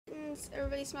kitties!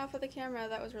 Everybody smile for the camera.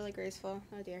 That was really graceful.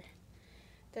 Oh dear.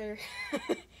 They're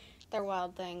they're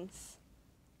wild things.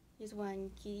 Here's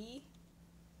one kitty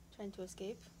trying to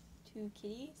escape. Two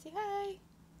kitty. Say hi!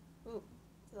 Ooh,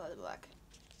 there's a lot of black.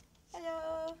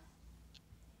 Hello!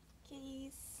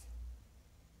 Kitties.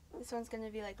 This one's gonna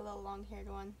be like a little long-haired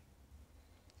one.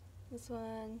 This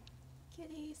one,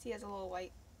 kitty. See, he has a little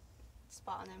white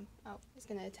spot on him. Oh, he's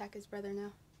gonna attack his brother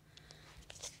now.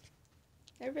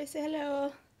 Everybody say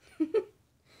hello!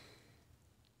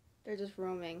 They're just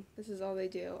roaming. This is all they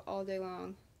do all day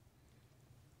long.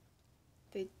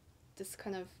 They just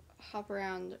kind of hop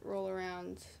around, roll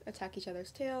around, attack each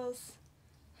other's tails.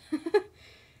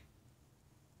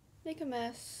 Make a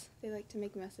mess. They like to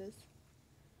make messes.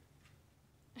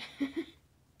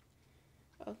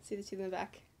 Oh, see the two in the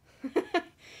back.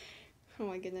 Oh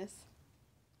my goodness.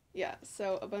 Yeah,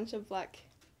 so a bunch of black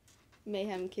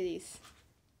mayhem kitties.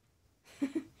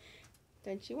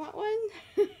 Don't you want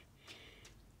one?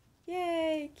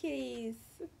 Yay, kitties!